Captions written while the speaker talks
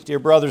Dear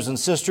brothers and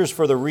sisters,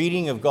 for the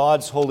reading of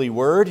God's holy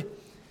word,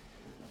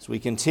 as we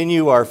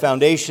continue our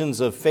Foundations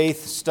of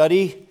Faith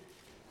study,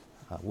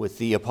 with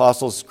the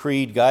Apostles'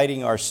 Creed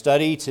guiding our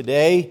study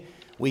today,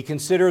 we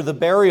consider the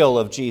burial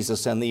of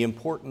Jesus and the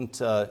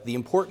importance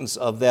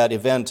of that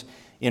event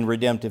in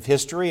redemptive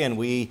history, and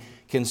we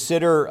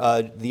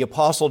consider the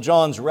Apostle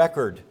John's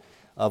record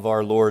of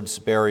our Lord's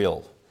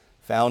burial,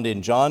 found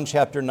in John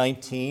chapter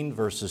 19,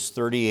 verses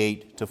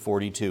 38 to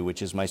 42,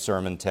 which is my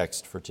sermon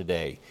text for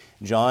today.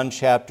 John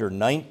chapter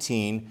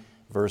 19,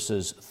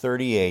 verses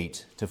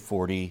 38 to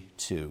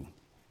 42.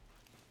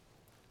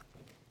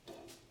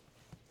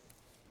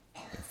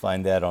 You'll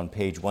find that on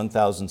page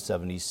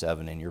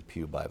 1077 in your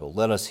pew Bible.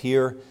 Let us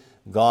hear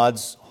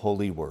God's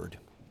holy word.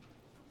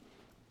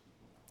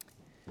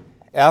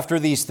 After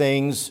these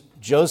things,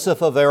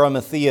 Joseph of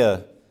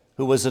Arimathea,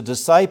 who was a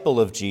disciple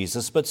of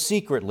Jesus, but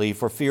secretly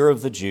for fear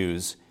of the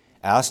Jews,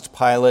 asked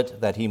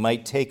Pilate that he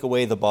might take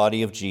away the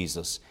body of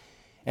Jesus.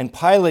 And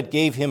Pilate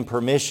gave him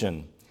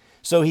permission.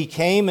 So he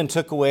came and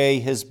took away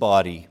his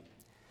body.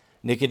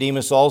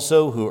 Nicodemus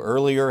also, who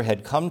earlier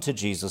had come to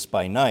Jesus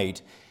by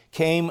night,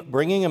 came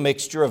bringing a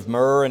mixture of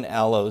myrrh and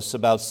aloes,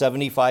 about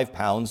 75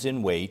 pounds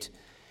in weight.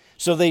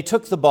 So they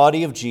took the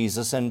body of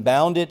Jesus and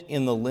bound it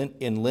in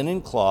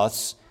linen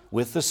cloths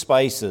with the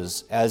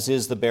spices, as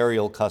is the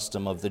burial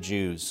custom of the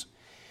Jews.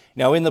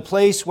 Now in the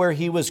place where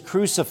he was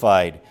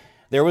crucified,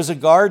 there was a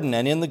garden,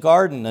 and in the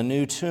garden a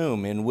new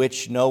tomb in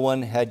which no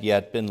one had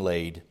yet been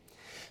laid.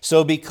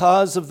 So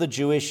because of the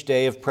Jewish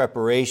day of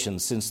preparation,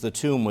 since the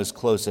tomb was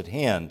close at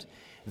hand,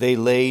 they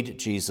laid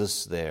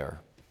Jesus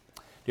there.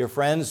 Dear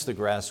friends, the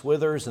grass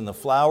withers and the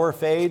flower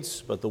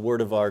fades, but the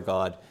word of our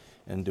God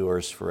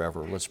endures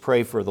forever. Let's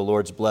pray for the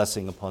Lord's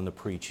blessing upon the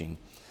preaching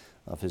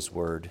of his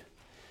word.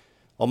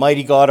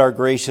 Almighty God, our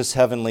gracious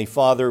Heavenly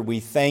Father, we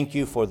thank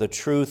you for the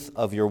truth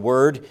of your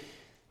word.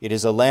 It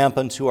is a lamp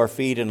unto our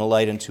feet and a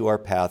light unto our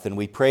path. And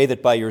we pray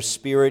that by your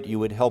Spirit you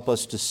would help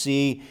us to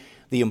see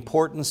the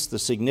importance, the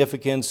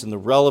significance, and the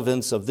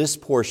relevance of this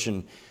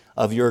portion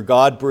of your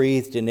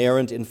God-breathed,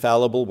 inerrant,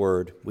 infallible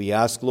word. We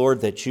ask,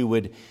 Lord, that you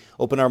would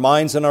open our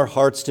minds and our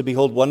hearts to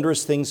behold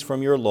wondrous things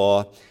from your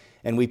law.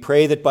 And we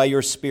pray that by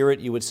your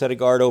Spirit you would set a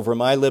guard over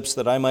my lips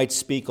that I might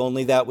speak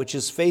only that which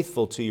is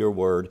faithful to your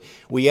word.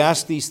 We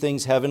ask these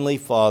things, Heavenly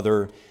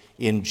Father,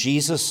 in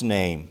Jesus'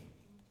 name.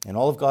 And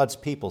all of God's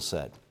people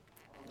said,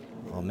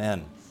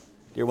 Amen.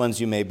 Dear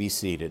ones, you may be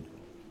seated.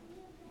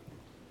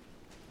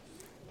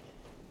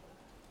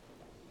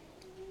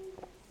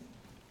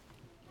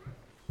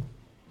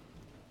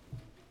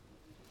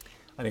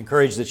 I'd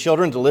encourage the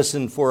children to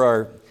listen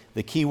for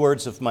the key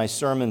words of my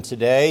sermon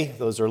today.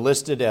 Those are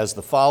listed as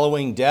the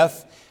following: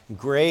 death,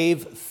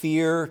 grave,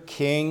 fear,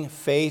 king,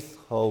 faith,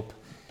 hope,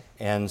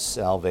 and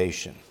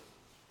salvation.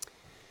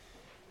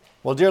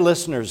 Well, dear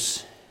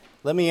listeners,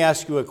 let me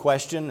ask you a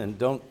question, and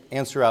don't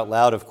answer out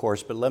loud, of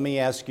course, but let me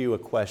ask you a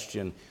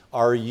question.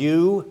 Are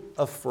you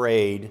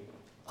afraid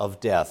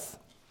of death?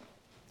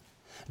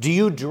 Do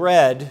you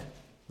dread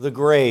the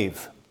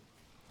grave?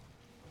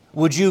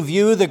 Would you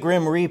view the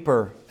grim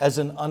reaper as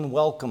an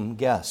unwelcome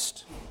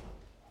guest?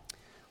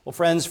 Well,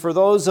 friends, for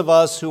those of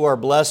us who are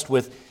blessed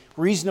with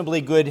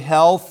reasonably good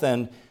health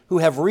and who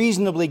have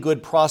reasonably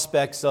good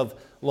prospects of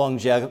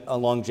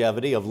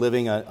longevity, of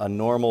living a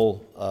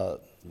normal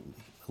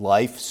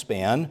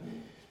lifespan,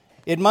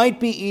 it might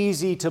be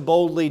easy to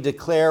boldly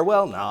declare,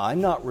 well, no,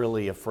 I'm not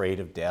really afraid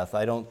of death.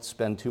 I don't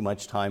spend too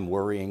much time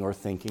worrying or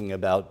thinking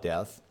about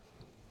death.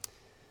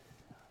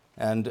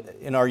 And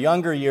in our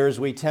younger years,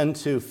 we tend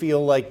to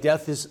feel like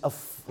death is a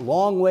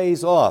long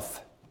ways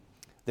off.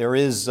 There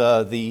is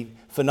the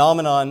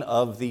phenomenon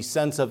of the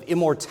sense of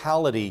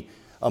immortality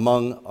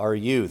among our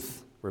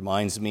youth.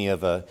 Reminds me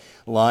of a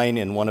line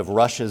in one of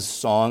Rush's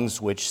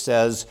songs which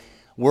says,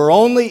 "We're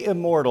only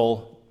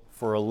immortal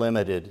for a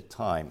limited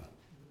time."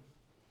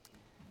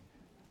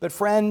 But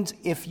friend,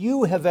 if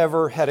you have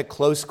ever had a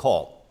close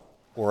call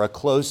or a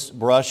close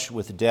brush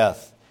with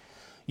death,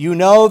 you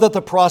know that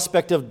the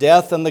prospect of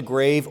death and the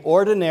grave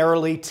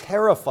ordinarily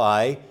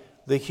terrify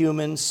the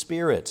human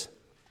spirit.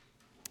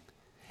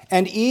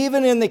 And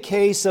even in the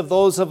case of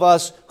those of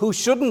us who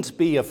shouldn't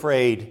be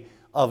afraid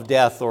of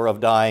death or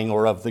of dying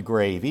or of the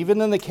grave, even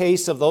in the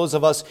case of those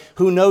of us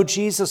who know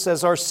Jesus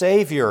as our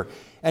Savior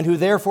and who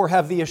therefore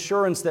have the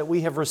assurance that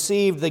we have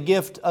received the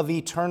gift of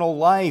eternal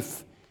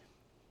life,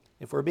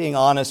 if we're being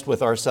honest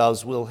with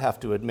ourselves, we'll have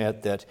to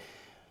admit that,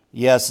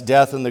 yes,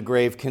 death and the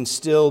grave can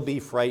still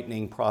be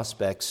frightening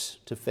prospects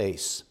to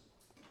face.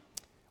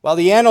 While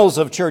the annals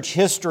of church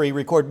history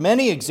record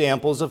many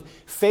examples of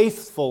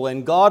faithful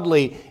and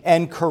godly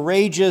and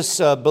courageous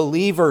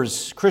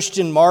believers,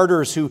 Christian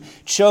martyrs who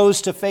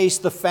chose to face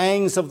the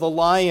fangs of the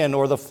lion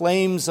or the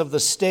flames of the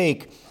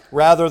stake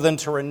rather than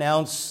to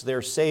renounce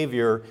their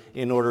Savior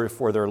in order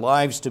for their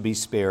lives to be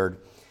spared,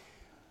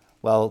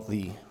 while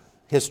the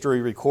history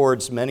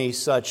records many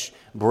such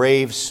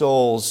brave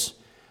souls,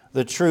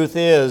 the truth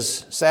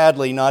is,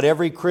 sadly, not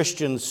every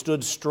Christian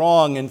stood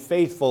strong and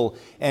faithful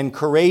and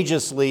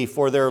courageously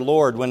for their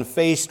Lord when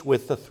faced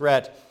with the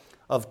threat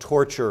of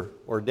torture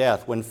or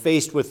death. When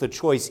faced with the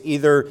choice,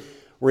 either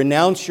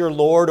renounce your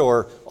Lord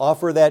or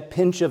offer that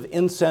pinch of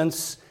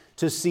incense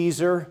to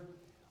Caesar,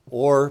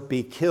 or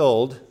be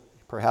killed,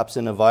 perhaps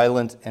in a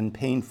violent and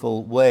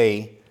painful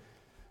way,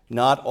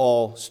 not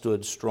all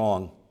stood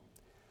strong.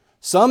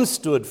 Some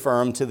stood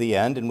firm to the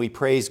end, and we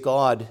praise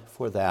God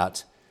for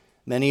that.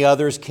 Many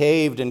others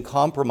caved and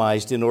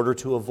compromised in order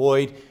to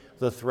avoid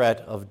the threat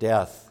of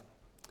death.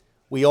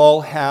 We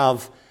all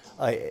have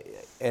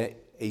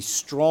a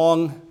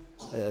strong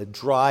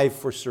drive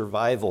for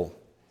survival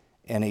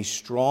and a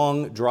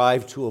strong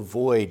drive to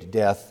avoid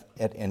death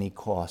at any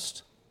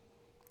cost.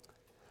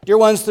 Dear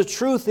ones, the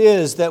truth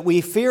is that we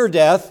fear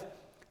death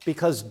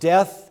because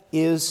death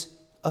is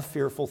a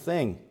fearful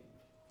thing.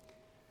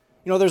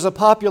 You know, there's a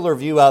popular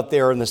view out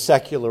there in the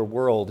secular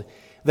world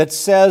that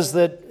says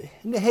that,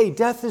 hey,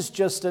 death is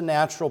just a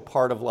natural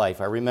part of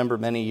life. I remember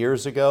many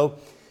years ago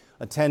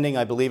attending,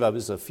 I believe I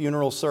was a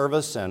funeral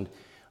service, and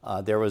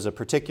there was a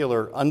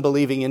particular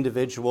unbelieving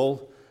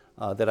individual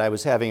that I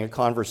was having a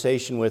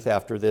conversation with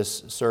after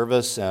this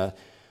service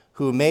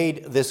who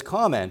made this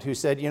comment, who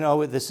said, you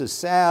know, this is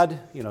sad,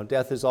 you know,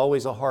 death is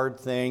always a hard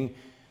thing,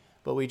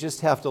 but we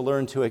just have to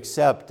learn to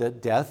accept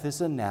that death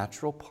is a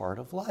natural part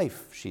of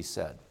life, she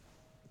said.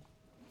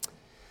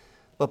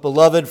 But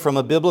beloved, from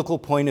a biblical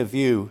point of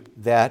view,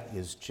 that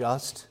is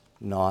just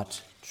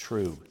not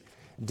true.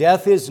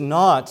 Death is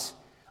not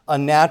a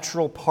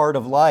natural part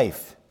of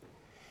life.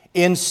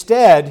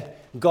 Instead,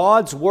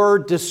 God's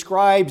word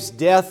describes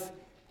death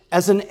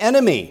as an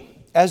enemy,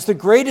 as the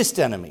greatest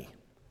enemy.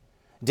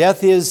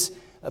 Death is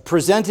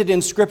presented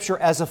in Scripture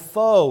as a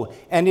foe,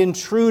 an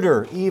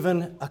intruder,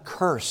 even a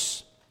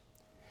curse.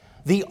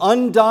 The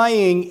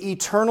undying,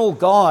 eternal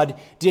God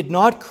did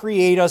not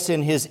create us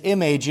in His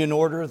image in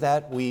order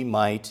that we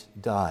might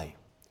die.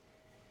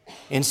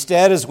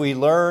 Instead, as we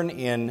learn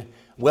in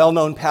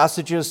well-known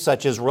passages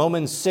such as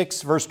Romans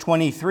 6, verse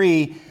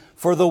 23,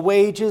 for the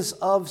wages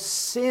of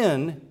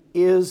sin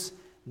is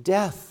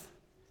death.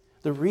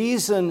 The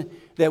reason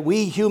that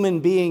we human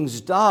beings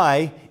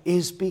die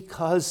is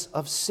because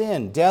of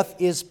sin. Death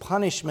is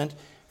punishment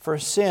for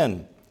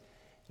sin.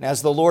 And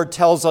as the Lord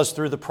tells us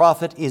through the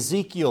prophet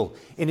Ezekiel,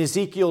 in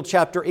Ezekiel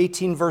chapter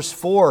 18, verse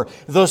 4,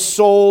 the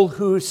soul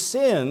who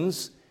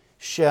sins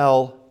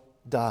shall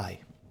die.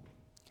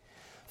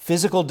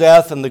 Physical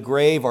death and the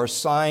grave are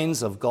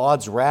signs of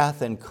God's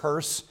wrath and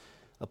curse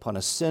upon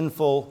a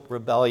sinful,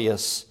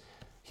 rebellious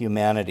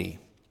humanity.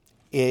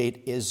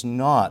 It is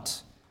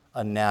not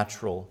a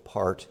natural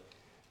part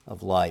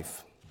of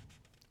life.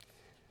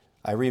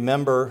 I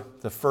remember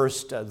the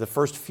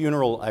first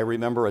funeral I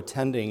remember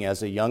attending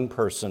as a young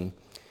person.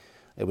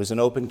 It was an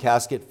open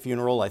casket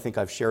funeral. I think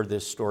I've shared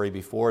this story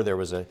before. There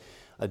was a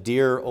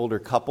dear older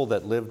couple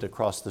that lived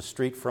across the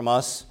street from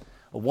us,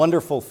 a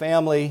wonderful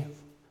family.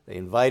 They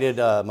invited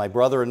my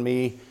brother and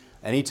me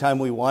anytime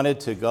we wanted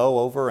to go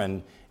over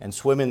and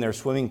swim in their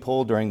swimming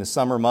pool during the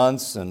summer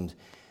months.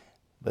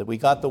 But we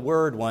got the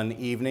word one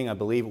evening, I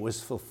believe it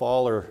was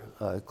fall or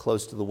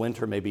close to the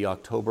winter, maybe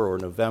October or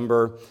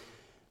November.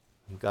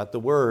 We got the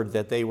word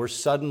that they were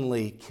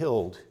suddenly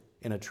killed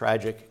in a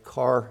tragic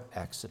car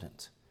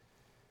accident.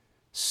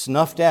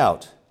 Snuffed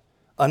out,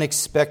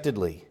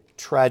 unexpectedly,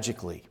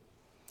 tragically.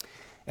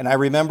 And I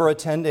remember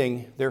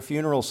attending their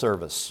funeral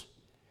service,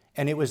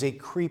 and it was a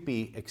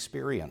creepy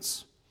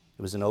experience.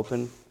 It was an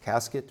open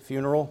casket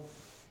funeral.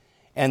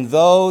 And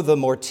though the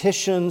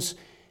morticians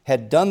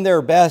had done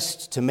their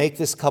best to make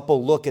this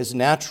couple look as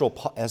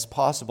natural as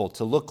possible,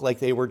 to look like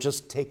they were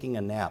just taking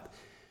a nap,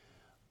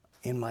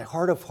 in my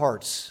heart of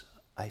hearts,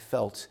 I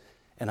felt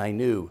and I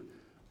knew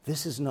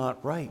this is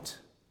not right.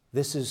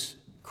 This is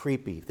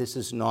creepy. This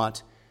is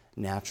not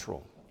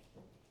natural.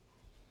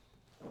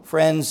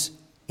 Friends,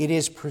 it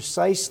is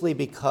precisely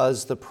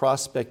because the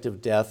prospect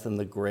of death and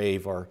the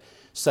grave are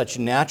such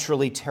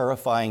naturally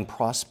terrifying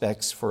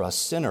prospects for us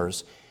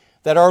sinners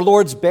that our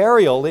Lord's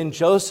burial in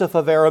Joseph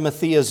of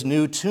Arimathea's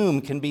new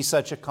tomb can be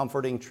such a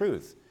comforting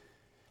truth.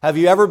 Have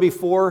you ever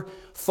before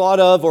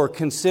thought of or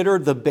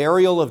considered the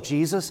burial of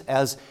Jesus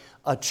as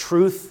a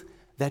truth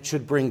that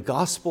should bring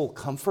gospel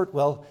comfort?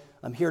 Well,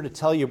 I'm here to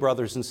tell you,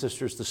 brothers and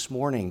sisters, this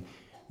morning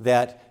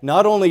that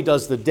not only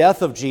does the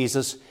death of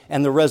Jesus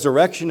and the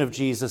resurrection of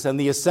Jesus and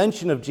the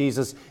ascension of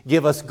Jesus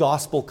give us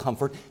gospel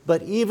comfort,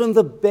 but even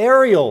the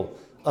burial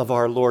of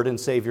our Lord and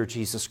Savior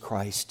Jesus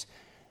Christ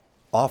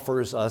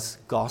offers us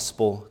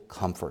gospel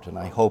comfort. And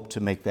I hope to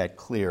make that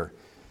clear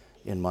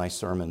in my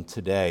sermon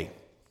today.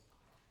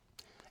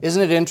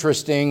 Isn't it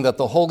interesting that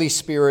the Holy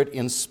Spirit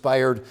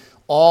inspired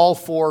all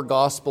four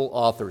gospel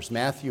authors,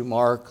 Matthew,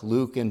 Mark,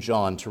 Luke, and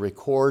John, to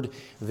record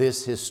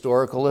this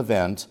historical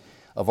event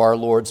of our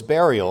Lord's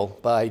burial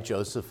by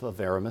Joseph of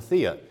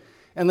Arimathea?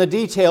 And the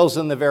details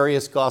in the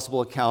various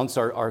gospel accounts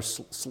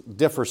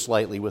differ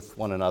slightly with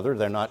one another.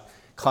 They're not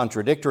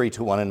contradictory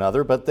to one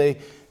another, but they,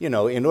 in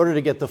order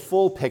to get the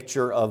full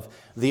picture of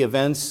the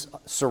events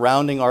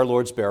surrounding our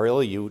Lord's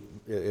burial,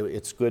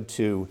 it's good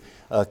to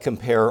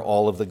compare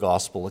all of the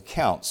gospel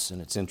accounts.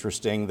 And it's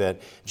interesting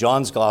that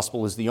John's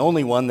gospel is the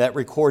only one that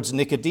records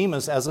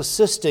Nicodemus as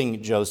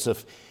assisting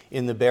Joseph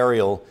in the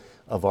burial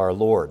of our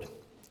Lord.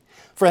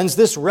 Friends,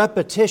 this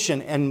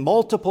repetition and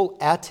multiple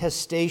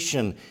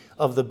attestation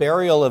of the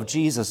burial of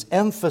Jesus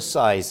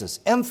emphasizes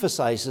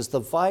the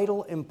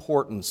vital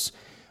importance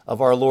of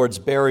our Lord's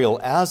burial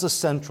as a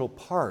central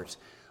part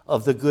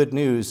of the good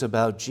news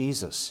about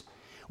Jesus,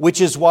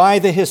 which is why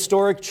the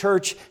historic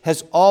church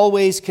has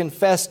always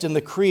confessed in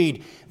the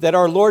Creed that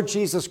our Lord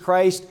Jesus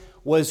Christ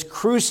was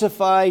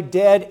crucified,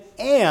 dead,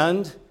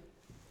 and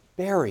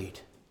buried.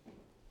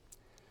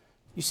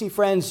 You see,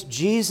 friends,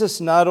 Jesus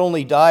not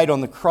only died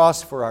on the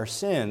cross for our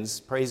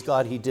sins, praise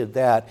God he did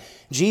that.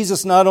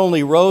 Jesus not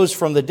only rose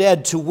from the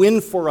dead to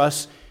win for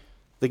us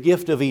the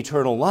gift of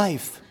eternal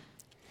life,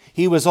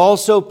 he was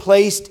also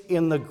placed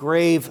in the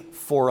grave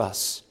for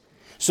us,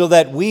 so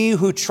that we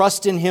who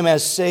trust in him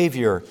as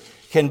Savior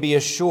can be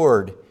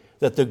assured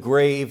that the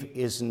grave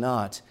is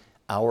not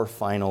our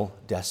final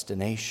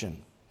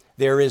destination.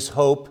 There is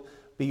hope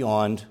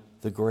beyond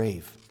the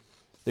grave.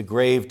 The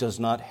grave does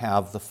not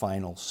have the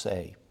final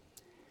say.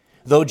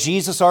 Though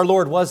Jesus our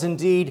Lord was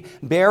indeed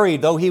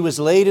buried, though he was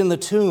laid in the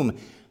tomb,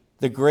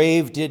 the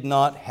grave did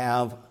not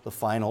have the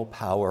final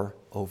power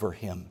over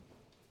him.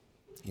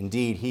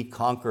 Indeed, he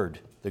conquered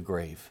the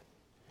grave.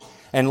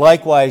 And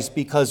likewise,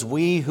 because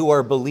we who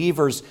are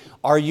believers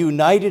are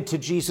united to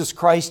Jesus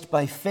Christ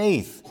by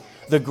faith,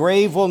 the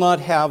grave will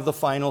not have the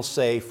final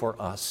say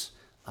for us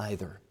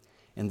either.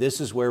 And this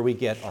is where we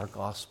get our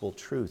gospel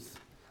truth,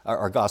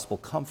 our gospel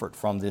comfort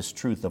from this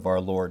truth of our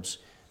Lord's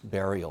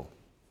burial.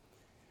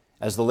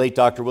 As the late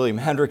Dr. William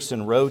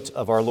Hendrickson wrote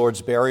of our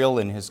Lord's burial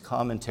in his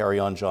commentary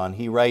on John,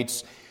 he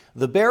writes,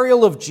 "The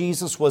burial of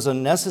Jesus was a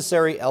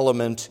necessary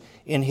element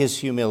in his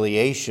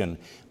humiliation.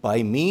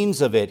 By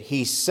means of it,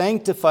 he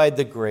sanctified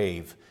the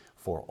grave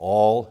for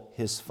all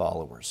his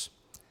followers."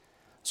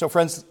 So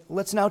friends,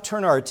 let's now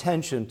turn our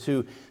attention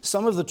to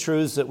some of the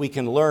truths that we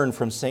can learn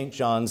from St.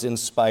 John's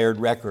inspired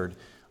record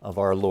of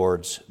our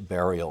Lord's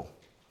burial.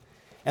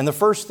 And the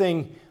first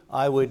thing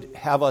I would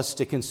have us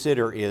to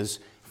consider is,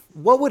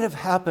 what would have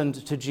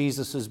happened to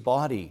Jesus'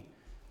 body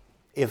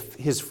if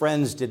his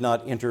friends did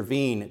not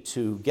intervene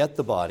to get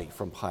the body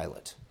from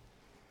Pilate?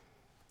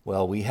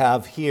 Well, we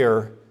have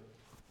here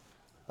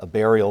a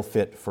burial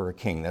fit for a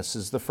king. This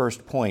is the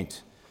first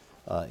point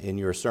in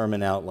your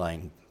sermon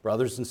outline.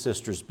 Brothers and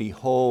sisters,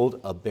 behold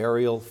a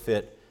burial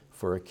fit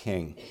for a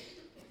king.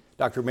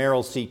 Dr.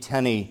 Merrill C.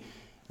 Tenney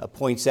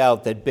points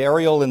out that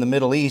burial in the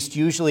Middle East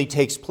usually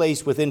takes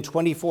place within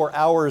 24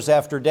 hours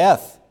after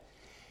death.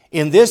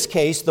 In this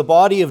case, the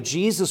body of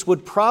Jesus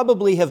would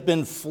probably have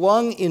been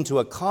flung into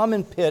a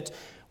common pit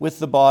with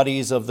the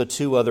bodies of the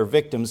two other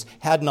victims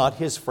had not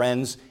his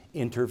friends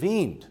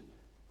intervened.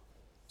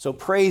 So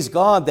praise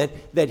God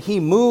that he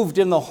moved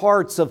in the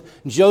hearts of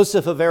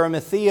Joseph of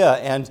Arimathea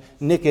and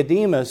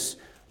Nicodemus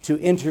to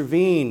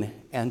intervene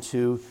and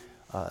to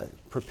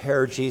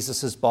prepare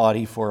Jesus'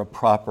 body for a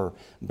proper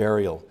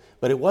burial.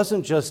 But it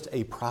wasn't just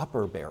a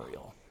proper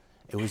burial.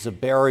 It was a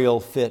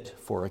burial fit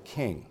for a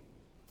king.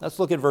 Let's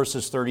look at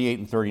verses 38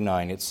 and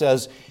 39. It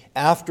says,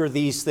 after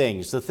these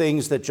things, the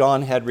things that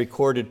John had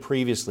recorded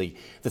previously,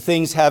 the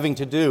things having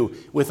to do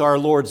with our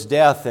Lord's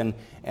death and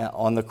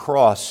on the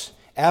cross,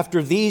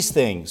 after these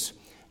things,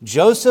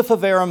 Joseph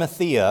of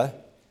Arimathea,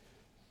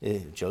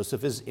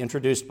 Joseph is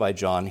introduced by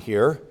John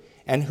here.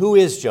 And who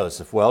is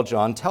Joseph? Well,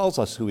 John tells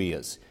us who he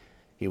is.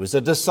 He was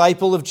a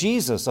disciple of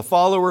Jesus, a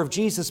follower of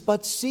Jesus,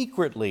 but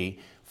secretly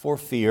for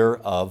fear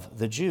of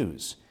the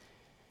Jews.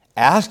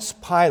 Asks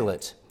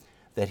Pilate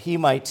that he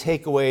might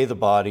take away the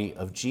body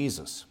of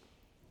Jesus.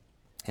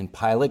 And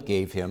Pilate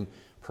gave him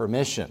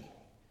permission.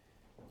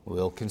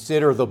 We'll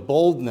consider the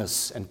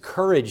boldness and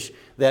courage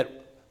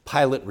that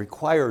Pilate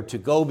required to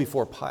go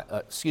before,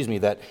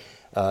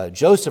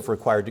 Joseph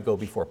required to go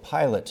before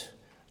Pilate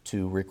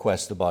to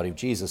request the body of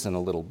Jesus in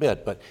a little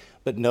bit.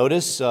 But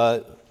notice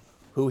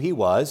who he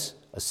was,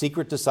 a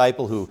secret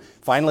disciple who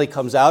finally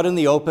comes out in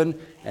the open,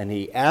 and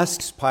he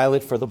asks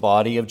Pilate for the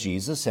body of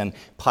Jesus. And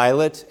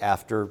Pilate,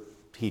 after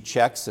he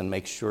checks and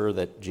makes sure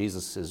that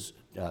Jesus is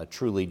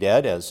truly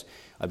dead, as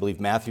I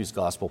believe Matthew's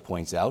gospel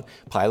points out,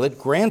 Pilate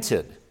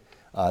granted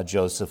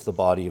Joseph the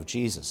body of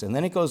Jesus. And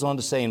then it goes on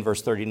to say in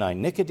verse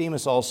 39,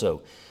 Nicodemus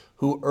also,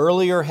 who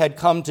earlier had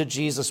come to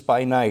Jesus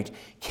by night,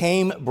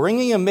 came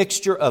bringing a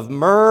mixture of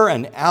myrrh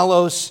and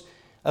aloes,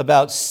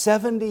 about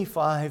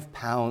 75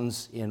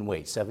 pounds in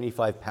weight,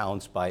 75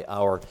 pounds by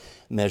our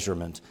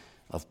measurement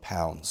of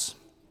pounds.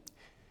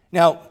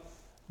 Now,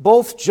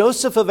 both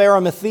Joseph of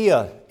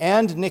Arimathea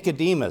and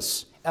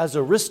Nicodemus, as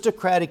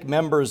aristocratic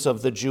members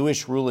of the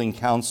Jewish ruling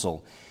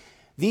council,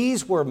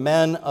 these were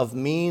men of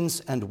means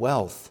and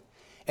wealth.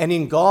 And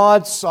in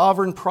God's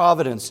sovereign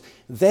providence,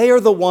 they are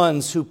the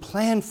ones who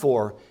plan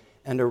for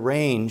and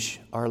arrange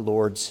our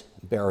Lord's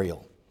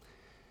burial.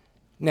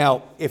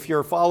 Now, if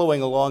you're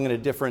following along in a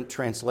different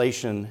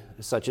translation,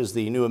 such as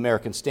the New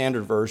American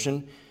Standard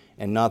Version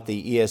and not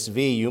the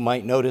ESV, you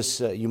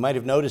might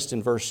have noticed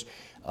in verse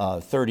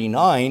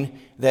 39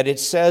 that it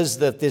says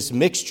that this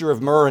mixture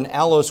of myrrh and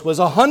aloes was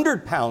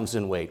 100 pounds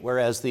in weight,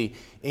 whereas the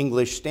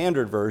English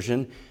Standard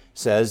Version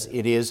says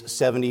it is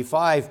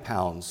 75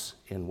 pounds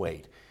in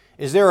weight.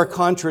 Is there a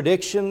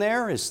contradiction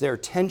there? Is there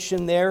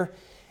tension there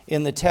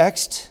in the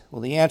text?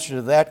 Well, the answer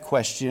to that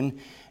question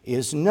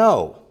is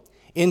no.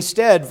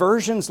 Instead,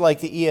 versions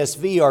like the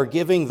ESV are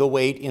giving the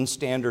weight in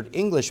standard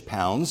English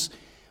pounds,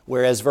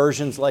 whereas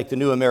versions like the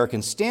New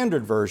American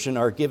Standard Version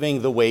are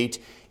giving the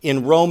weight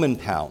in Roman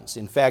pounds.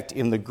 In fact,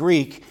 in the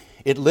Greek,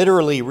 it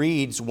literally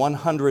reads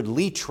 100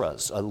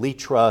 litras, a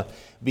litra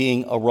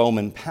being a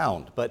Roman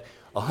pound. But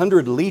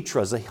 100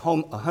 litras,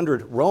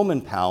 100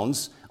 Roman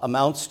pounds,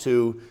 amounts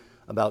to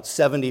about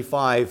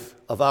 75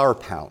 of our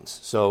pounds.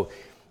 So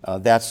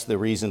that's the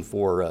reason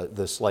for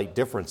the slight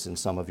difference in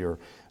some of your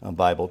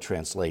Bible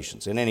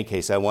translations. In any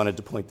case, I wanted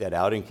to point that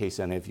out in case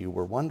any of you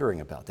were wondering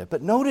about that.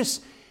 But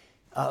notice,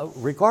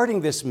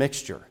 regarding this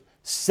mixture,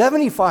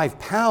 75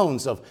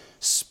 pounds of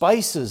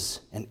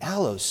spices and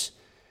aloes.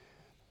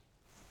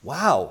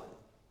 Wow,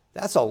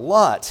 that's a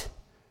lot.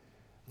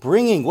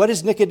 What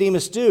does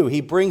Nicodemus do? He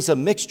brings a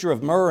mixture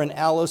of myrrh and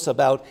aloes,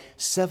 about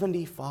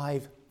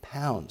 75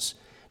 pounds.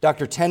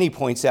 Dr. Tenney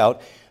points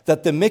out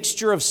that the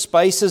mixture of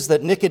spices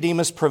that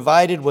Nicodemus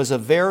provided was a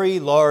very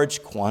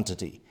large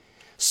quantity.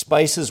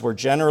 Spices were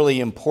generally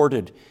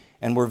imported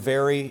and were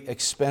very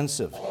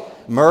expensive.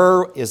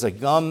 Myrrh is a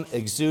gum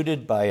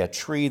exuded by a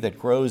tree that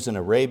grows in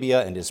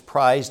Arabia and is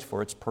prized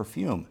for its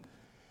perfume.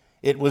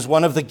 It was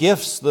one of the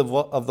gifts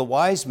of the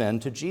wise men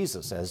to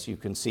Jesus, as you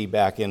can see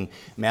back in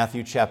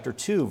Matthew chapter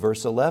 2,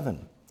 verse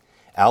 11.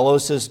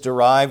 Aloes is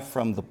derived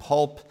from the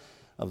pulp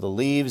of the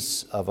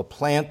leaves of a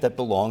plant that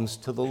belongs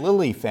to the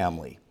lily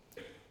family.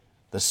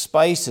 The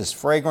spice is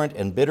fragrant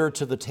and bitter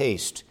to the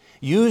taste.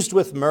 Used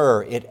with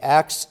myrrh, it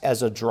acts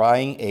as a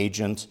drying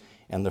agent,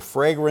 and the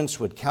fragrance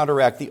would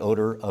counteract the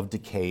odor of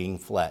decaying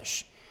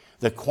flesh.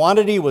 The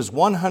quantity was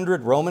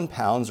 100 Roman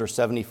pounds, or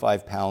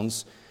 75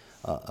 pounds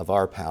of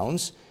our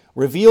pounds,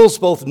 reveals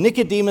both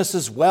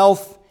Nicodemus's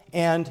wealth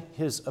and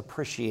his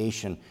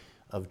appreciation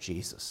of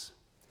Jesus.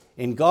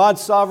 In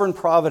God's sovereign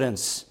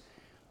providence,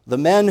 the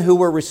men who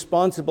were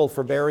responsible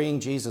for burying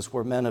Jesus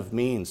were men of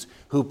means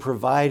who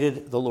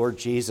provided the Lord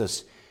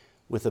Jesus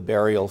with a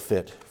burial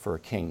fit for a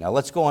king. Now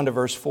let's go on to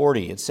verse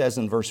 40. It says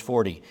in verse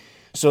 40,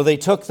 "So they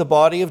took the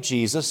body of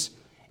Jesus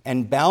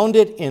and bound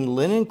it in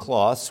linen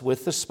cloths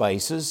with the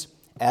spices,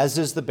 as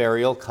is the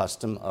burial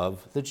custom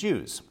of the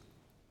Jews."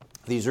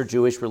 These are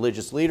Jewish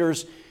religious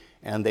leaders,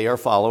 and they are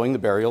following the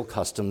burial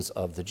customs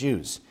of the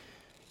Jews.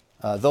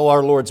 Though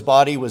our Lord's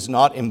body was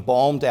not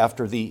embalmed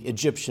after the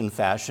Egyptian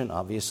fashion,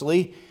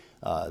 obviously,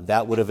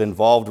 that would have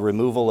involved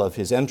removal of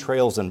his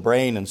entrails and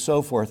brain and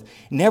so forth.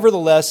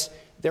 Nevertheless,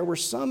 there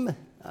was some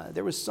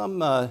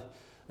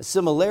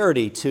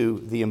similarity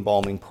to the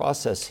embalming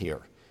process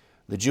here.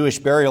 The Jewish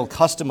burial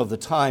custom of the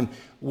time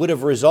would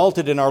have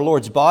resulted in our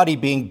Lord's body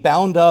being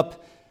bound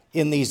up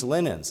in these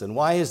linens. And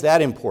why is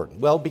that important?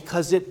 Well,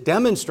 because it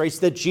demonstrates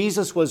that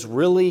Jesus was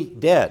really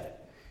dead.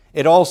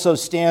 It also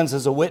stands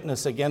as a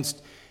witness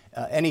against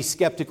any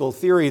skeptical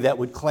theory that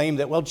would claim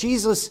that, well,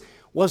 Jesus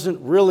wasn't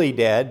really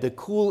dead. The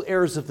cool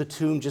airs of the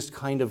tomb just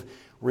kind of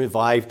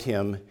revived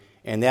him,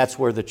 and that's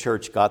where the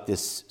church got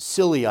this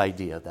silly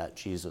idea that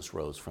Jesus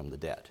rose from the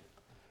dead.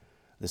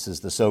 This is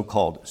the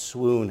so-called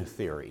swoon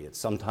theory. It's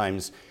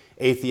sometimes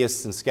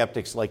atheists and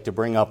skeptics like to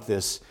bring up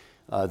this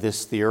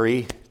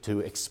theory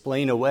to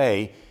explain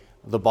away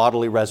the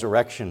bodily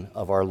resurrection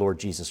of our Lord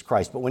Jesus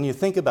Christ. But when you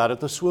think about it,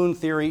 the swoon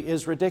theory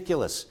is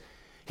ridiculous.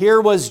 Here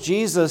was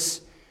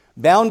Jesus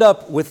bound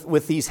up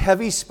with these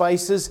heavy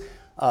spices,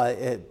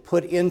 wrapped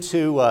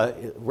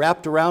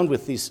around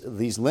with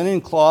these linen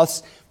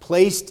cloths,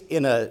 placed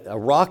in a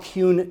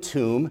rock-hewn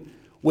tomb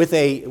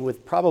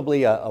with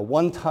probably a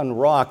 1-ton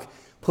rock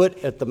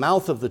put at the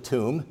mouth of the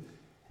tomb.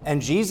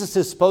 And Jesus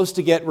is supposed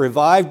to get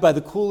revived by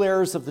the cool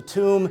airs of the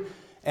tomb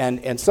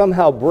and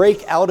somehow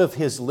break out of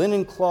his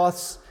linen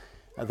cloths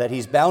that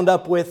he's bound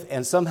up with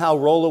and somehow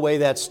roll away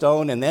that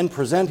stone and then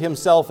present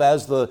himself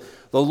as the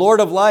Lord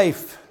of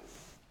life.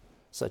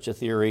 Such a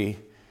theory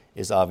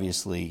is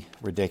obviously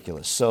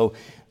ridiculous. So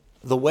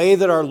the way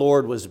that our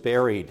Lord was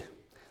buried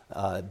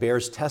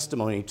bears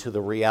testimony to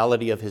the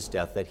reality of his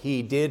death, that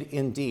he did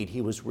indeed,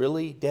 he was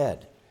really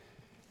dead.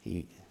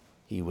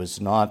 He was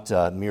not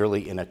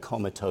merely in a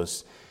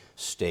comatose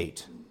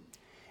state.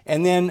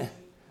 And then,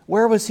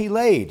 where was he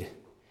laid?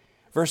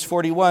 Verse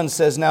 41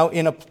 says, "Now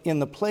in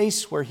the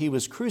place where he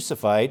was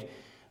crucified,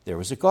 there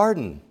was a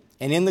garden,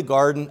 and in the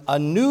garden a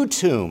new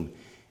tomb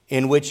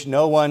in which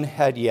no one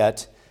had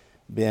yet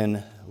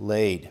been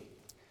laid."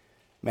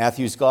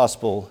 Matthew's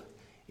gospel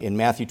in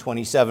Matthew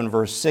 27,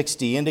 verse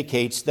 60,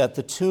 indicates that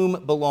the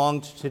tomb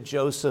belonged to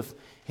Joseph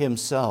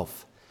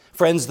himself.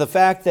 Friends, the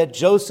fact that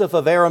Joseph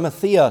of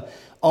Arimathea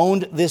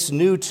owned this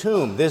new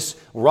tomb, this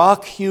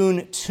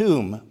rock-hewn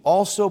tomb,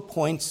 also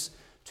points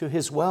to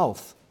his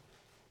wealth.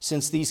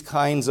 since these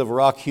kinds of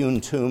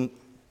rock-hewn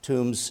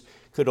tombs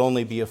could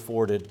only be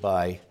afforded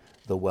by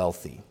the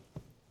wealthy.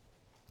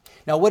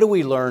 Now, what do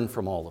we learn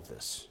from all of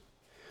this?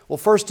 Well,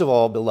 first of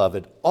all,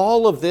 beloved,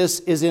 all of this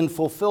is in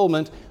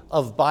fulfillment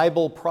of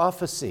Bible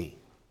prophecy.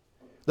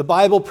 The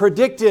Bible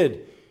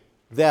predicted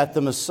that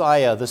the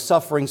Messiah, the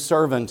suffering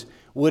servant,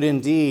 would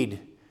indeed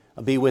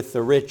be with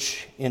the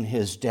rich in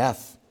his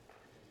death.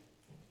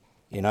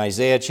 In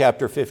Isaiah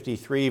chapter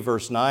 53,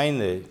 verse 9,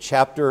 the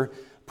chapter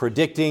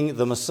predicting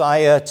the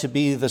Messiah to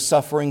be the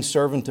suffering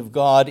servant of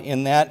God,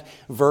 in that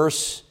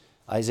verse,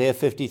 Isaiah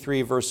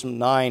 53, verse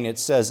 9, it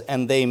says,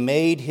 "And they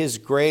made his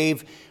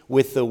grave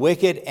with the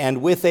wicked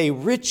and with a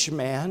rich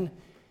man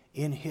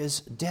in his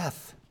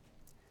death."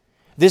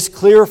 This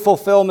clear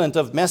fulfillment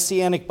of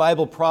messianic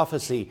Bible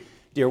prophecy,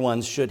 dear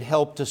ones, should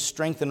help to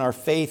strengthen our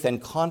faith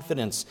and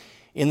confidence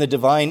in the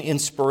divine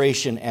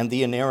inspiration and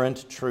the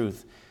inerrant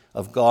truth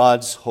of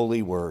God's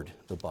holy word,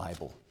 the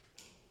Bible.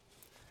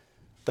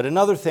 But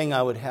another thing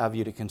I would have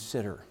you to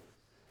consider,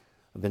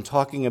 I've been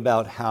talking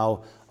about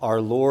how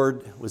our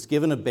Lord was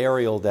given a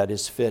burial that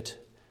is fit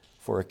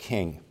for a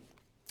king.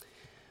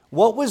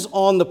 What was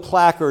on the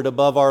placard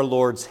above our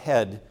Lord's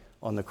head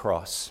on the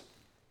cross?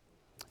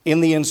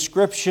 In the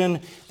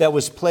inscription that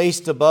was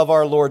placed above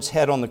our Lord's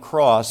head on the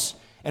cross,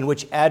 and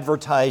which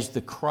advertised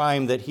the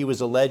crime that he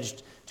was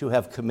alleged to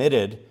have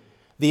committed,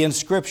 the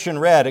inscription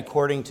read,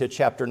 according to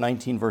chapter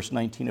 19, verse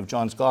 19 of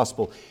John's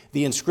Gospel,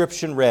 the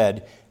inscription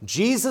read,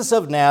 "Jesus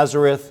of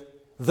Nazareth,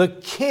 the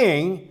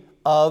King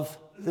of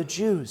the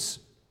Jews."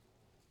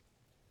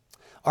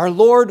 Our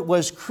Lord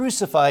was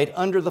crucified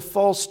under the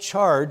false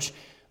charge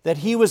that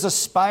he was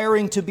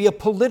aspiring to be a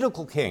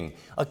political king,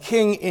 a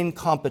king in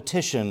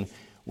competition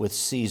with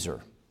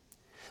Caesar.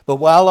 But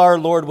while our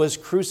Lord was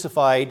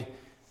crucified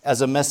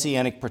as a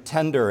messianic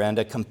pretender and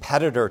a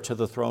competitor to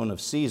the throne of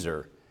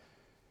Caesar,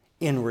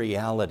 in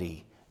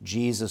reality,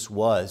 Jesus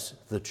was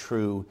the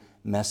true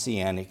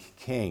messianic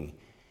king.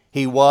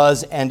 He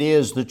was and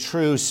is the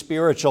true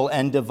spiritual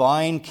and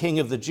divine King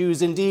of the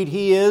Jews. Indeed,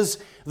 he is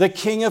the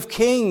King of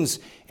kings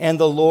and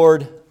the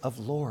Lord of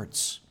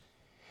lords.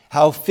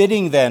 How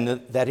fitting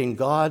then that in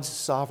God's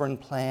sovereign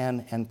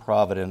plan and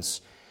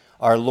providence,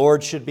 our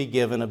Lord should be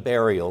given a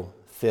burial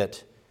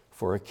fit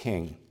for a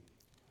king.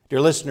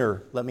 Dear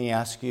listener, let me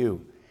ask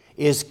you,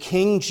 is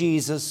King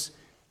Jesus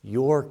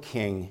your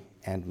King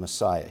and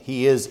Messiah?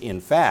 He is,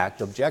 in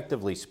fact,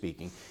 objectively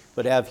speaking,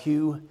 but have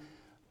you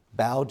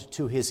bowed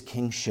to his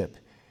kingship?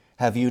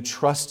 Have you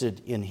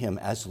trusted in him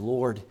as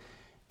Lord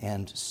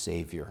and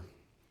Savior?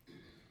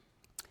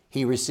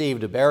 He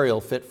received a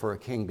burial fit for a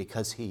king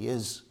because he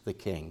is the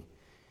king,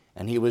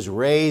 and he was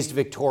raised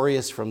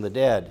victorious from the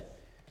dead,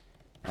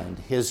 and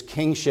his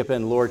kingship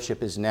and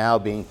lordship is now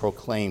being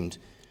proclaimed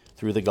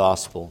through the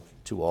gospel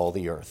to all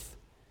the earth.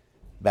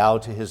 Bow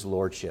to his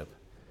lordship.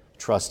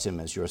 Trust him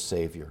as your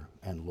Savior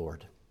and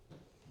Lord.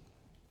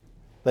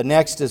 But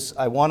next is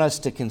I want us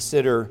to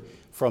consider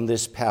from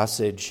this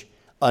passage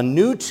a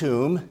new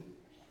tomb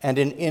and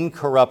an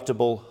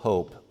incorruptible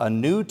hope. A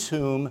new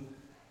tomb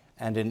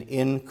and an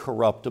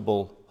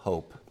incorruptible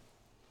hope.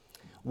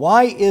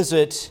 Why is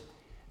it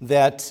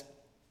that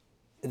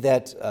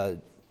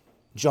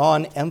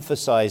John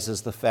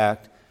emphasizes the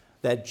fact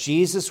that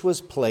Jesus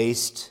was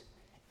placed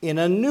in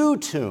a new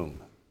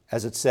tomb,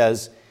 as it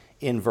says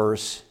in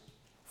verse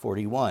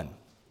 41?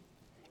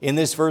 In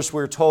this verse,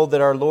 we're told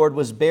that our Lord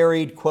was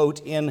buried, quote,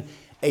 in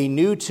a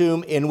new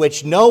tomb in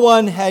which no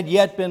one had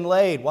yet been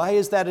laid. Why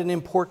is that an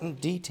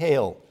important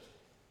detail?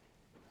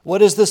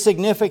 What is the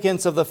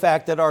significance of the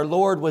fact that our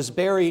Lord was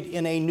buried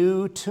in a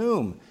new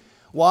tomb?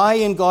 Why,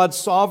 in God's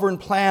sovereign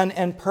plan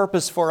and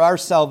purpose for our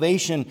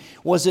salvation,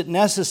 was it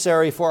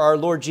necessary for our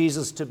Lord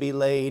Jesus to be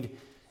laid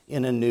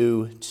in a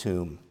new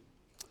tomb?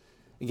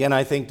 Again,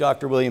 I think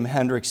Dr. William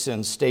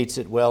Hendrickson states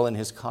it well in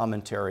his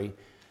commentary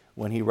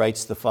when he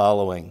writes the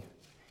following.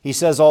 He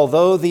says,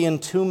 although the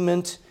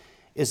entombment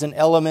is an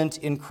element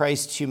in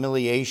Christ's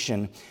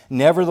humiliation,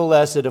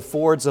 nevertheless it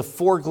affords a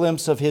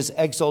foreglimpse of his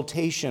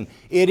exaltation.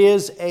 It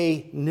is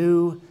a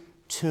new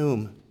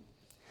tomb.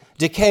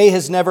 Decay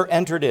has never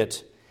entered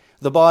it.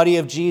 The body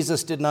of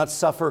Jesus did not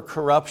suffer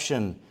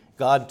corruption.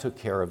 God took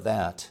care of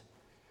that.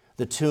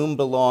 The tomb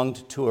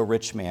belonged to a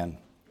rich man.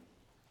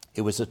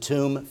 It was a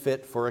tomb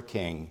fit for a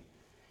king.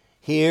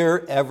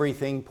 Here,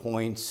 everything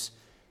points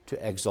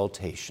to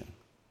exaltation.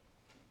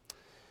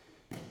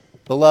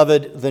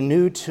 Beloved, the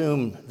new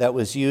tomb that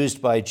was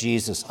used by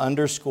Jesus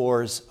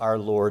underscores our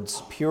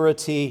Lord's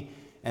purity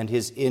and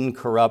his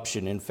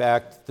incorruption. In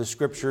fact, the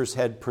scriptures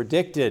had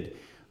predicted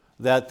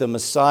that the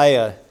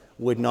Messiah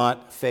would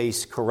not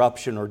face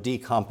corruption or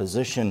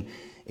decomposition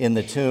in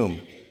the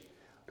tomb.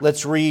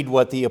 Let's read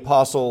what the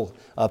Apostle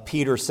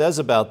Peter says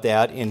about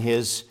that in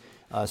his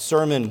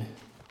sermon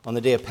on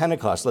the day of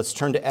Pentecost. Let's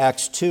turn to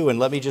Acts 2, and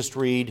let me just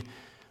read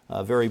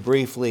very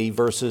briefly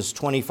verses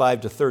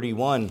 25 to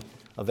 31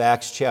 of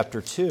Acts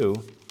chapter 2.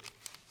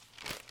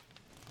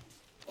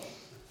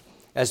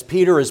 As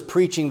Peter is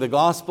preaching the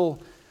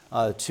gospel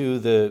to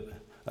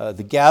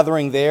the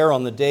gathering there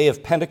on the day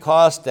of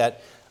Pentecost,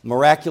 that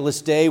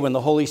miraculous day when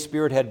the Holy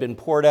Spirit had been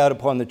poured out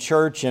upon the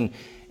church and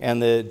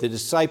the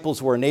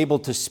disciples were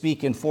enabled to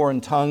speak in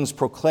foreign tongues,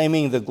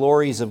 proclaiming the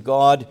glories of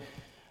God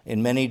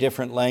in many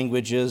different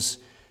languages.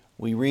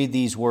 We read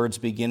these words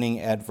beginning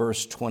at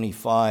verse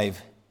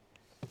 25.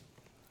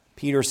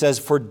 Peter says,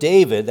 "For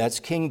David," that's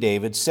King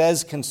David,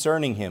 "says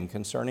concerning him,"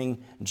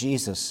 concerning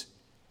Jesus.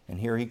 And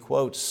here he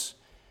quotes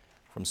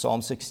from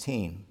Psalm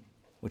 16,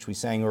 which we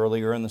sang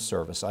earlier in the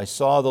service. "I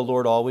saw the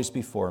Lord always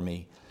before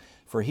me,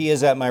 for he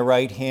is at my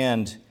right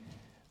hand,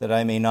 that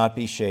I may not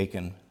be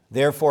shaken.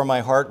 Therefore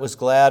my heart was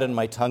glad and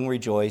my tongue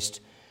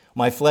rejoiced.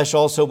 My flesh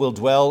also will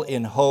dwell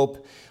in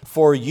hope,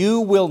 for you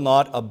will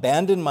not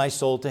abandon my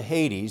soul to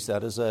Hades,"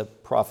 that is a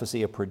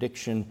prophecy, a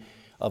prediction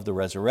of the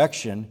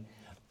resurrection,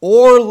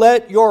 "or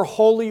let your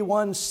Holy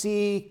One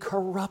see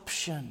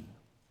corruption.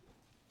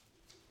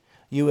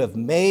 You have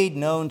made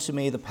known to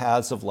me the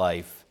paths of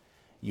life.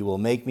 You will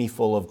make me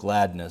full of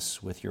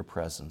gladness with your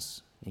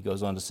presence." He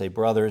goes on to say,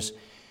 "Brothers,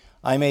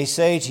 I may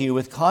say to you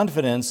with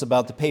confidence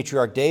about the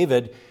patriarch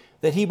David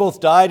that he both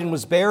died and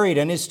was buried,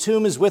 and his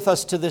tomb is with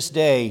us to this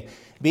day.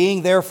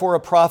 Being therefore a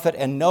prophet,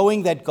 and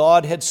knowing that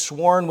God had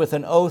sworn with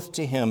an oath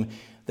to him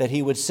that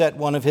he would set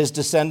one of his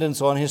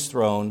descendants on his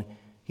throne,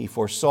 he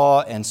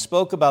foresaw and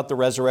spoke about the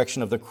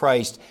resurrection of the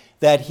Christ,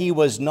 that he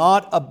was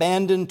not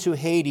abandoned to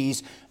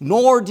Hades,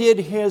 nor did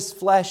his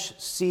flesh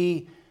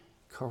see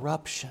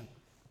corruption."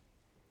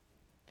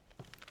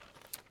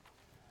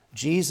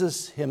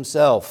 Jesus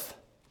himself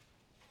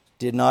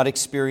did not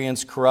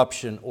experience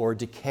corruption or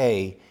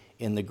decay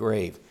in the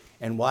grave.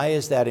 And why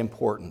is that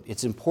important?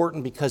 It's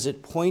important because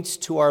it points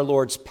to our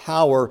Lord's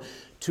power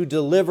to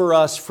deliver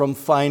us from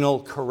final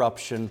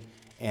corruption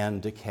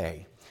and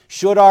decay.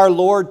 Should our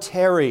Lord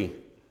tarry,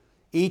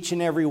 each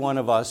and every one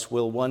of us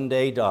will one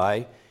day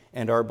die,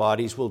 and our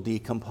bodies will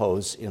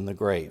decompose in the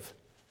grave.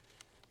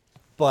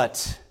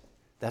 But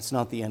that's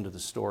not the end of the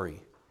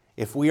story.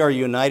 If we are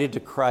united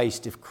to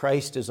Christ, if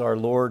Christ is our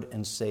Lord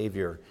and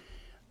Savior,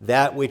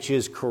 that which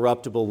is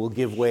corruptible will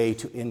give way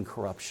to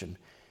incorruption.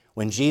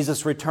 When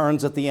Jesus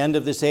returns at the end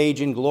of this age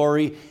in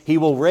glory, he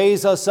will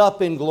raise us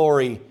up in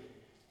glory.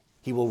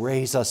 He will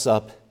raise us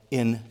up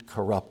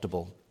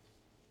incorruptible.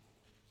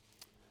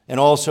 And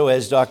also,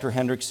 as Dr.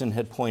 Hendrickson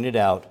had pointed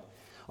out,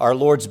 our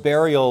Lord's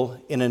burial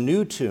in a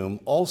new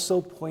tomb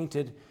also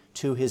pointed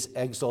to his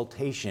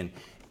exaltation.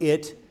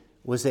 It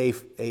was a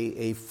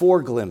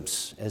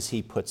foreglimpse, as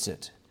he puts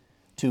it,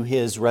 to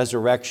his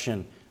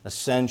resurrection,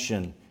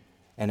 ascension,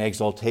 and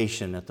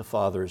exaltation at the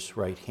Father's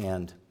right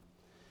hand.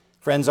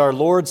 Friends, our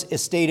Lord's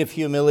estate of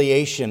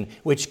humiliation,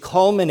 which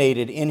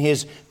culminated in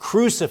his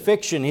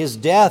crucifixion, his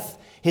death,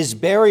 his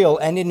burial,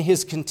 and in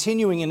his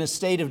continuing in a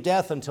state of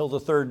death until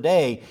the third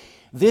day,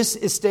 this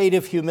estate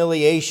of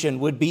humiliation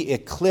would be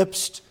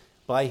eclipsed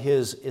by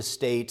his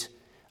estate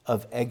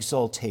of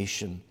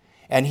exaltation.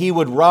 And he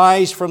would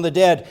rise from the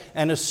dead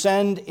and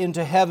ascend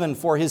into heaven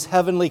for his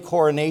heavenly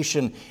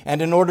coronation,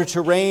 and in order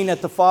to reign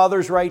at the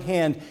Father's right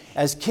hand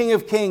as King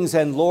of Kings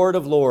and Lord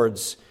of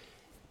Lords,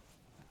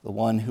 the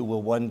one who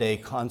will one day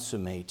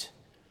consummate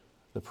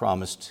the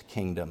promised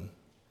kingdom.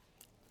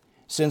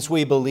 Since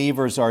we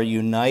believers are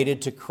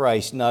united to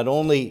Christ, not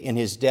only in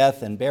his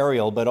death and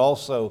burial, but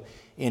also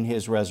in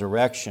his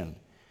resurrection,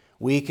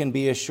 we can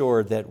be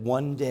assured that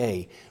one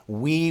day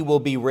we will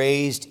be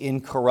raised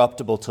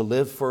incorruptible to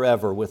live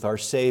forever with our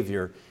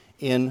Savior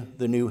in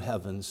the new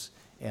heavens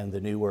and the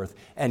new earth.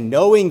 And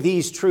knowing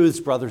these truths,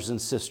 brothers and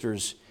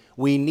sisters,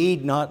 we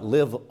need not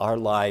live our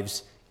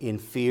lives in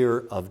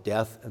fear of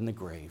death and the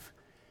grave,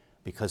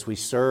 because we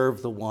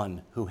serve the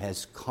one who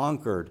has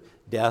conquered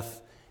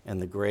death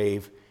and the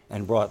grave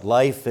and brought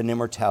life and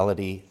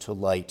immortality to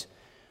light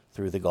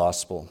through the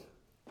gospel.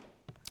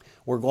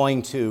 We're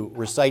going to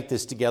recite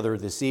this together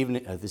this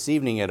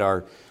evening at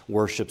our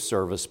worship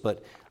service,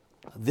 but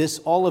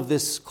all of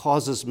this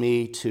causes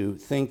me to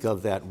think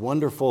of that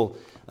wonderful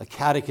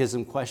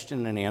catechism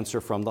question and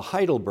answer from the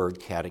Heidelberg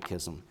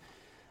Catechism.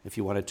 If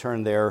you want to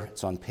turn there,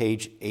 it's on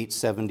page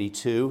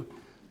 872,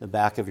 the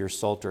back of your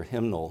Psalter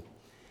hymnal.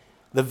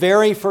 The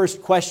very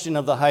first question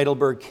of the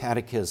Heidelberg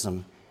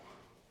Catechism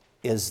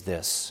is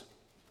this: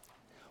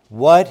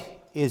 what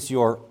is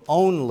your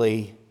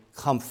only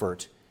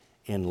comfort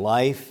in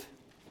life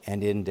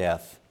and in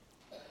death?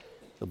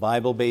 The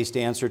Bible-based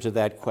answer to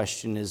that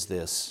question is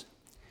this: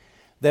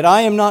 that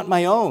I am not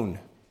my own,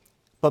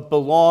 but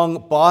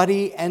belong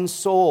body and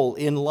soul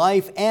in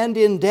life and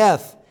in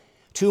death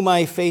to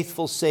my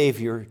faithful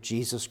Savior,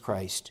 Jesus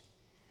Christ.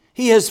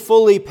 He has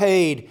fully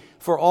paid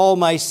for all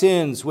my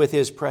sins with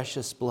his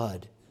precious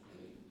blood,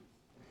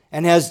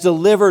 and has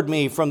delivered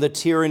me from the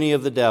tyranny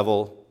of the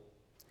devil.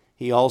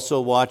 He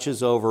also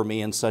watches over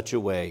me in such a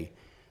way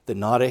that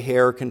not a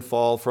hair can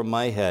fall from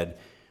my head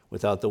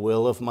without the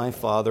will of my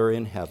Father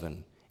in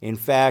heaven. In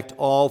fact,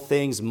 all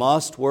things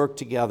must work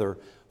together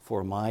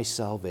for my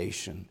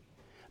salvation.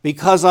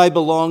 Because I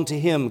belong to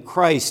him,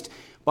 Christ,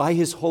 by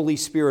his Holy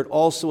Spirit,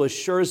 also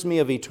assures me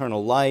of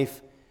eternal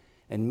life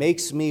and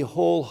makes me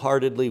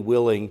wholeheartedly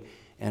willing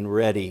and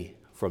ready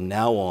from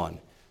now on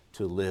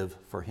to live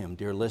for him.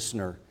 Dear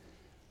listener,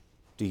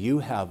 Do you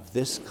have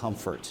this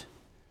comfort?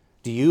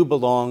 Do you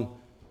belong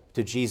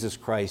to Jesus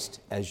Christ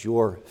as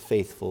your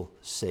faithful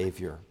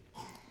Savior?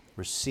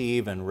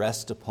 Receive and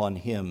rest upon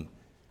him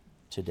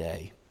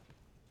today.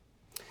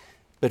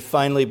 But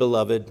finally,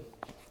 beloved,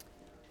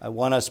 I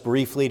want us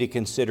briefly to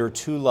consider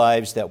two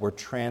lives that were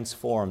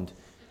transformed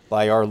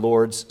by our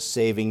Lord's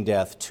saving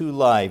death. Two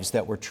lives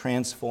that were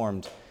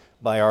transformed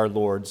by our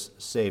Lord's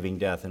saving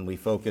death. And we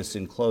focus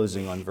in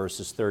closing on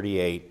verses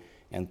 38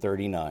 and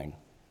 39.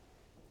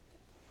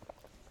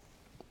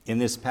 In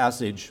this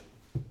passage,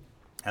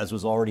 as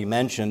was already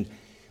mentioned,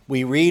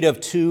 we read of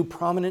two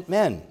prominent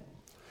men.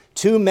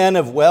 Two men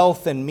of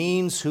wealth and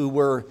means who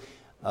were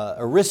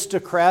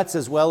aristocrats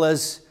as well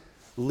as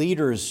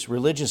leaders,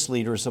 religious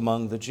leaders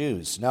among the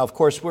Jews. Now, of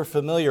course, we're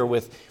familiar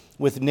with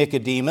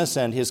Nicodemus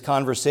and his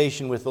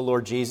conversation with the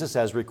Lord Jesus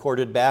as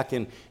recorded back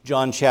in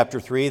John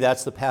chapter 3.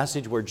 That's the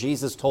passage where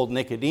Jesus told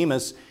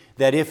Nicodemus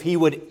that if he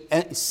would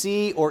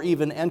see or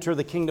even enter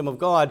the kingdom of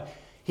God,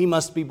 he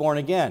must be born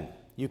again.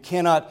 You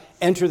cannot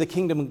enter the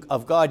kingdom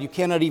of God. You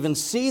cannot even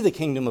see the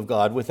kingdom of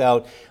God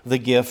without the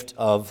gift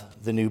of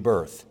the new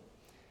birth.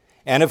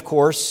 And of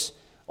course,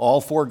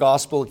 all four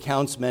gospel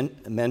accounts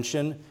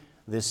mention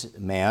this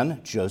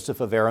man, Joseph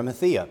of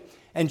Arimathea.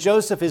 And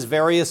Joseph is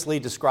variously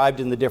described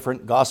in the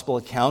different gospel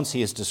accounts.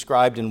 He is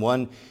described in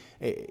one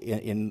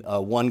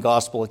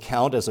gospel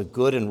account as a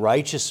good and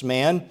righteous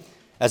man,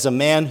 as a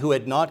man who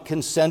had not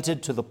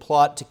consented to the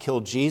plot to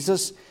kill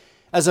Jesus,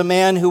 as a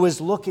man who was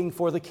looking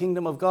for the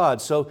kingdom of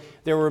God. So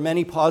there were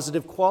many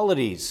positive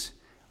qualities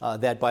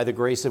that by the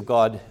grace of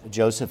God,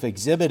 Joseph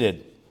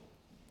exhibited.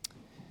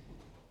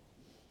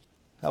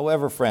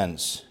 However,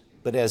 friends,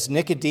 but as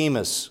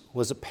Nicodemus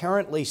was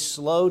apparently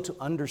slow to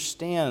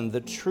understand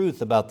the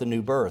truth about the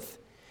new birth,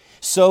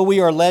 so we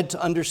are led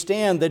to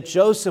understand that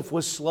Joseph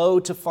was slow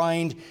to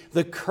find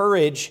the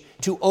courage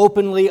to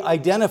openly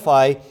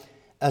identify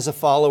as a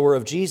follower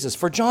of Jesus.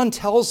 For John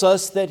tells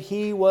us that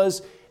he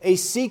was a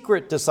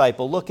secret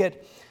disciple. Look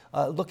at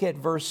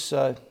verse,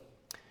 trying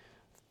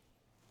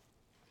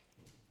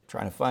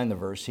to find the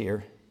verse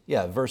here.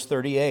 Yeah, verse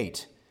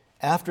 38.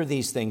 After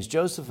these things,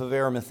 Joseph of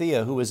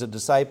Arimathea, who was a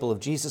disciple of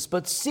Jesus,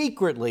 but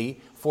secretly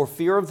for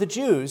fear of the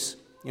Jews,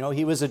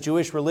 he was a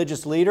Jewish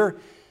religious leader.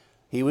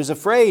 He was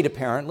afraid,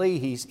 apparently.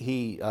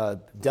 He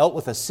dealt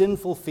with a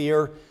sinful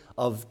fear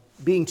of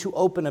being too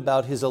open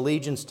about his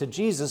allegiance to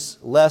Jesus,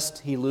 lest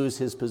he lose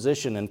his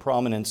position and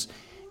prominence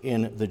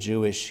in the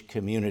Jewish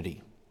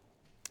community.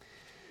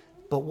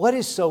 But what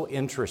is so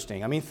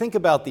interesting? I mean, think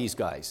about these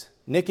guys,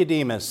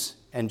 Nicodemus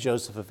and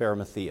Joseph of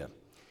Arimathea.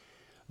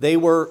 They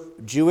were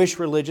Jewish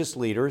religious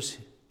leaders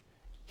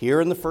here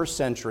in the first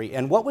century.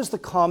 And what was the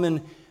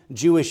common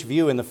Jewish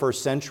view in the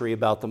first century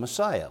about the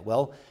Messiah?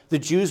 Well, the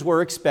Jews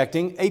were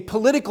expecting a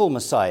political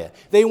Messiah.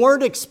 They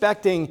weren't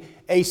expecting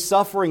a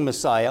suffering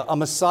Messiah, a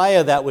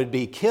Messiah that would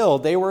be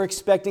killed. They were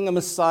expecting a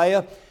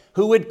Messiah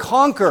who would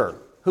conquer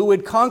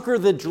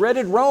the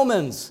dreaded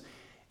Romans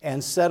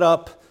and set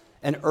up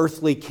an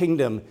earthly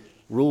kingdom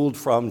ruled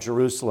from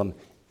Jerusalem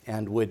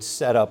and would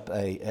set up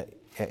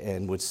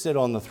and would sit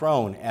on the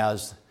throne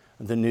as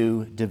the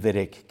new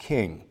Davidic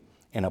king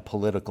in a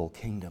political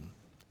kingdom.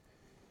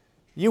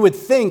 You would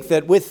think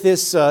that with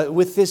this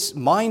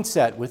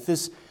mindset, with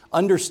this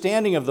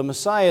understanding of the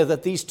Messiah,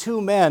 that these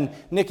two men,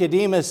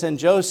 Nicodemus and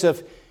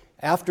Joseph,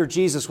 after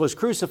Jesus was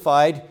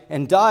crucified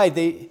and died,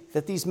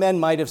 that these men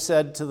might have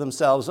said to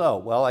themselves, "Oh,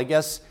 well, I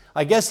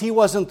guess he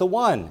wasn't the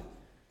one.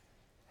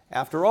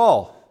 After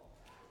all,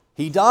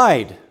 he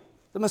died.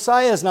 The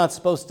Messiah is not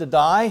supposed to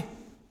die."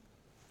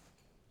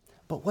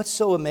 But what's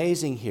so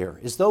amazing here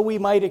is though we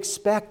might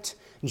expect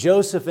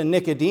Joseph and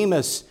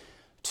Nicodemus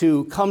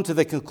to come to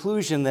the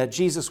conclusion that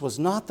Jesus was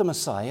not the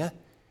Messiah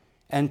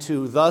and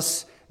to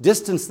thus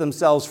distance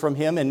themselves from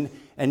him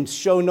and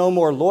show no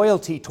more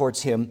loyalty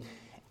towards him,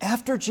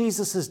 after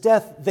Jesus'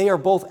 death, they are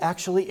both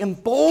actually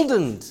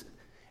emboldened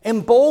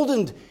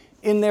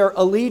in their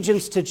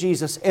allegiance to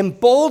Jesus,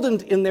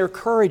 emboldened in their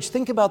courage.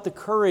 Think about the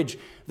courage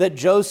that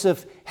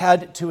Joseph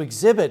had to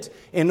exhibit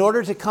in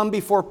order to come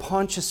before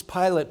Pontius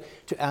Pilate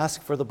to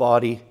ask for the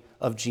body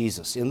of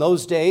Jesus. In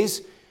those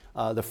days,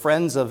 the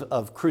friends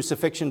of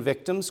crucifixion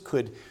victims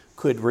could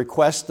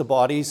request the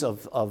bodies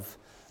of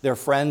their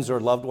friends or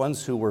loved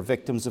ones who were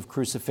victims of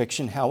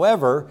crucifixion.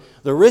 However,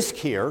 the risk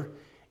here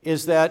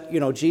is that,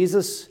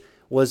 Jesus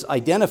was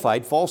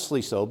identified,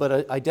 falsely so,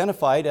 but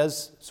identified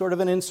as sort of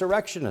an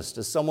insurrectionist,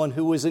 as someone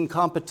who was in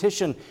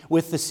competition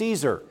with the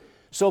Caesar.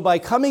 So by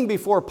coming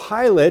before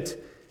Pilate,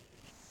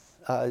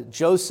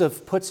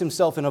 Joseph puts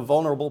himself in a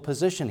vulnerable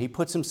position. He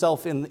puts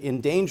himself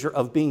in danger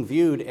of being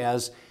viewed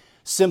as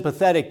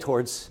sympathetic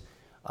towards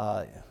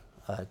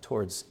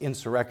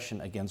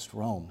insurrection against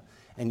Rome.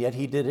 And yet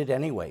he did it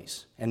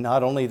anyways. And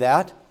not only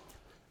that,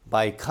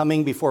 by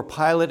coming before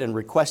Pilate and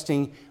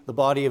requesting the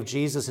body of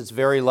Jesus, it's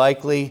very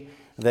likely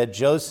that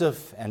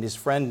Joseph and his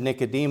friend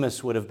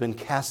Nicodemus would have been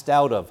cast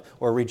out of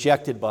or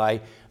rejected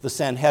by the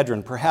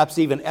Sanhedrin, perhaps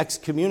even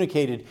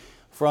excommunicated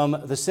from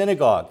the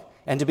synagogue.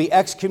 And to be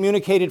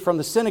excommunicated from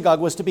the synagogue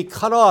was to be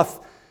cut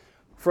off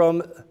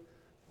from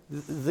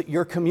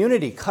your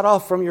community, cut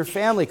off from your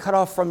family, cut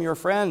off from your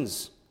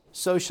friends,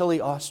 socially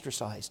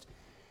ostracized.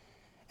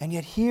 And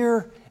yet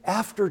here,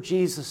 after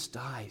Jesus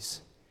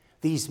dies,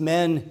 these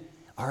men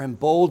are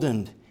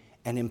emboldened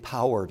and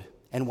empowered.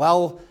 And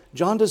while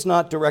John does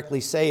not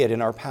directly say it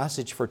in our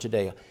passage for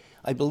today,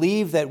 I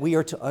believe that we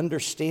are to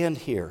understand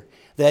here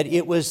that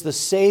it was the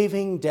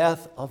saving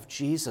death of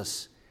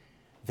Jesus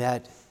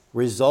that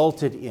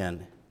resulted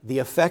in the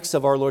effects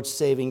of our Lord's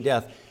saving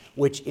death,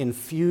 which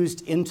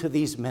infused into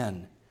these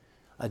men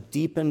a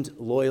deepened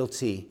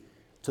loyalty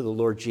to the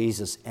Lord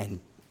Jesus and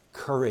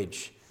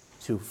courage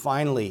to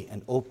finally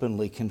and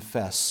openly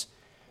confess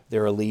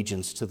their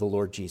allegiance to the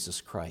Lord Jesus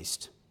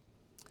Christ.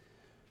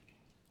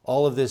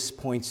 All of this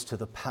points to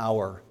the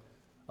power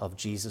of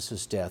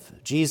Jesus' death.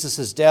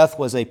 Jesus' death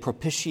was a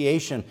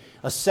propitiation,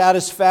 a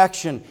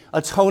satisfaction,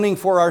 atoning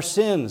for our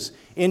sins.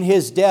 In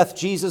his death,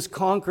 Jesus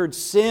conquered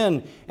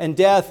sin and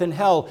death and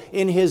hell.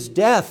 In his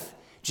death,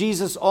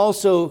 Jesus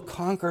also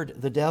conquered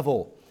the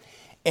devil.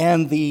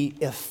 And the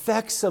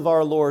effects of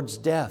our Lord's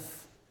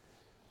death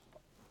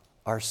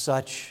are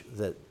such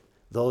that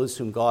those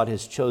whom God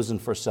has chosen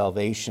for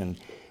salvation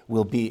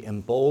will be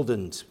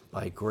emboldened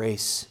by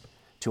grace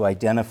to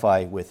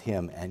identify with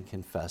him and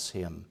confess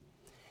him.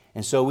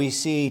 And so we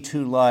see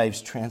two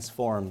lives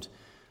transformed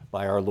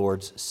by our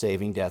Lord's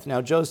saving death. Now,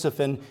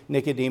 Joseph and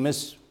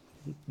Nicodemus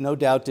no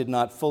doubt did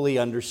not fully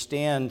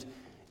understand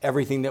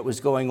everything that was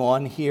going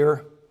on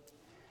here,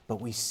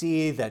 but we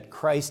see that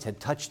Christ had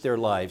touched their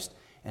lives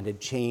and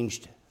had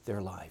changed their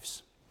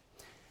lives.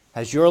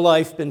 Has your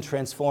life been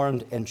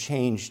transformed and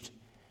changed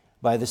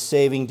by the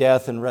saving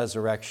death and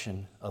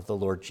resurrection of the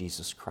Lord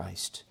Jesus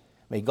Christ?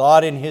 May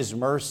God in his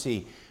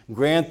mercy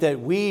grant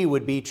that we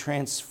would be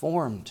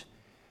transformed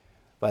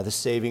by the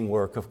saving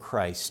work of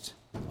Christ,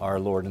 our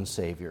Lord and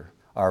Savior,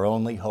 our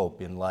only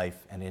hope in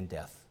life and in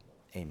death.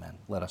 Amen.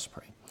 Let us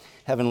pray.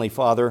 Heavenly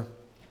Father,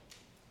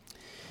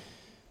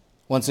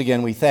 once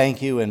again we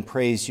thank you and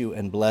praise you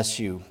and bless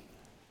you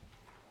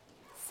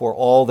for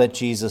all that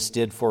Jesus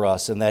did for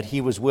us, and that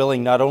he was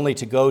willing not only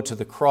to go to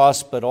the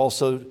cross, but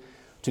also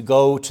to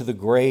go to the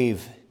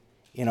grave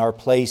in our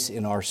place,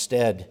 in our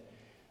stead,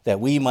 that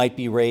we might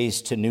be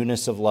raised to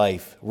newness of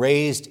life,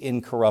 raised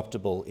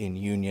incorruptible in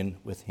union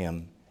with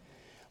him.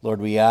 Lord,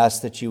 we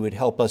ask that you would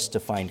help us to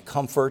find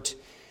comfort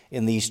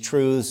in these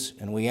truths,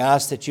 and we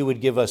ask that you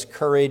would give us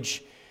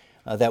courage,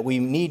 that we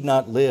need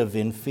not live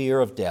in fear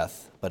of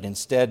death, but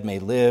instead may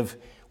live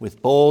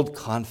with bold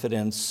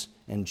confidence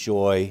and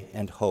joy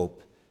and hope.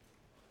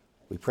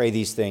 We pray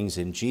these things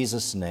in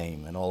Jesus'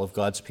 name, and all of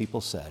God's people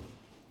said,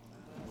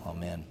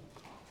 Amen.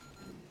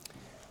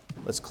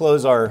 Let's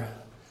close our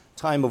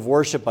time of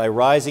worship by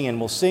rising, and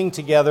we'll sing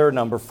together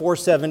number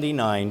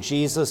 479,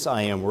 Jesus,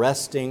 I am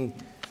resting,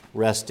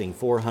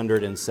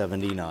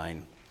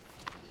 479.